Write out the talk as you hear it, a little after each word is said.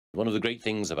One of the great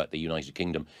things about the United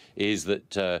Kingdom is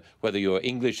that whether you're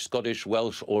English, Scottish,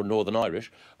 Welsh or Northern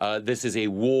Irish, this is a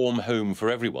warm home for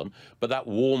everyone, but that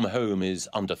warm home is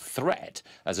under threat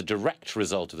as a direct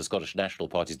result of the Scottish National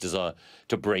Party's desire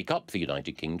to break up the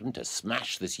United Kingdom, to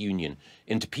smash this union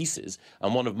into pieces.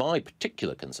 And one of my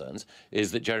particular concerns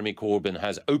is that Jeremy Corbyn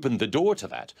has opened the door to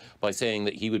that by saying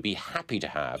that he would be happy to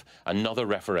have another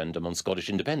referendum on Scottish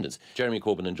independence. Jeremy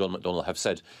Corbyn and John McDonnell have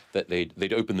said that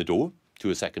they'd open the door to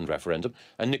a second referendum.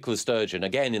 And Nicola Sturgeon,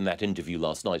 again in that interview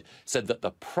last night, said that the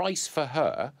price for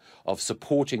her of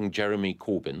supporting Jeremy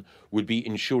Corbyn would be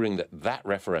ensuring that that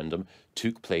referendum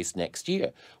took place next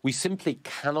year. We simply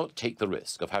cannot take the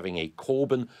risk of having a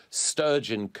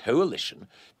Corbyn-Sturgeon coalition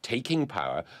taking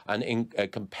power and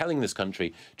compelling this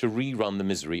country to rerun the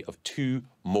misery of two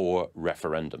more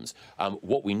referendums.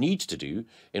 What we need to do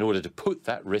in order to put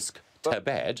that risk to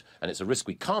bed, and it's a risk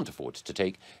we can't afford to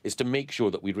take, is to make sure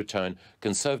that we return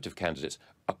Conservative candidates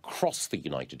across the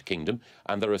United Kingdom,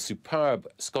 and there are superb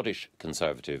Scottish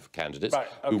Conservative candidates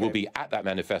who will be at that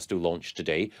manifesto launch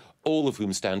today, all of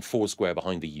whom stand foursquare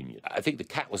behind the union. I think the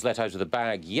cat was let out of the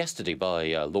bag yesterday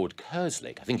by Lord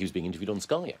Kerslake. I think he was being interviewed on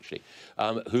Sky, actually,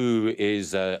 who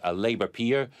is a Labour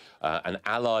peer, an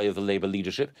ally of the Labour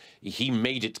leadership. He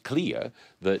made it clear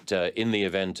that in the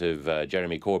event of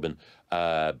Jeremy Corbyn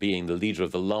being the leader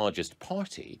of the largest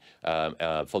party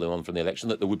following on from the election,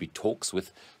 that there would be talks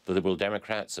with the Liberal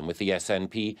Democrats and with the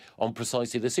SNP on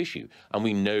precisely this issue. And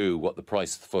we know what the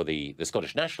price for the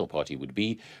Scottish National Party would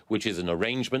be, which is an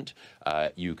arrangement.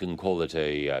 You can call it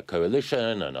a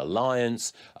coalition, an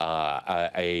alliance,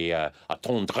 a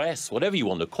tendresse, whatever you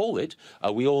want to call it.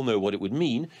 We all know what it would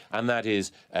mean, and that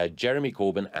is Jeremy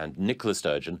Corbyn and Nicola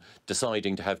Sturgeon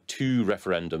deciding to have two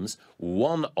referendums,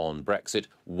 one on Brexit,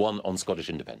 one on Scottish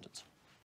independence.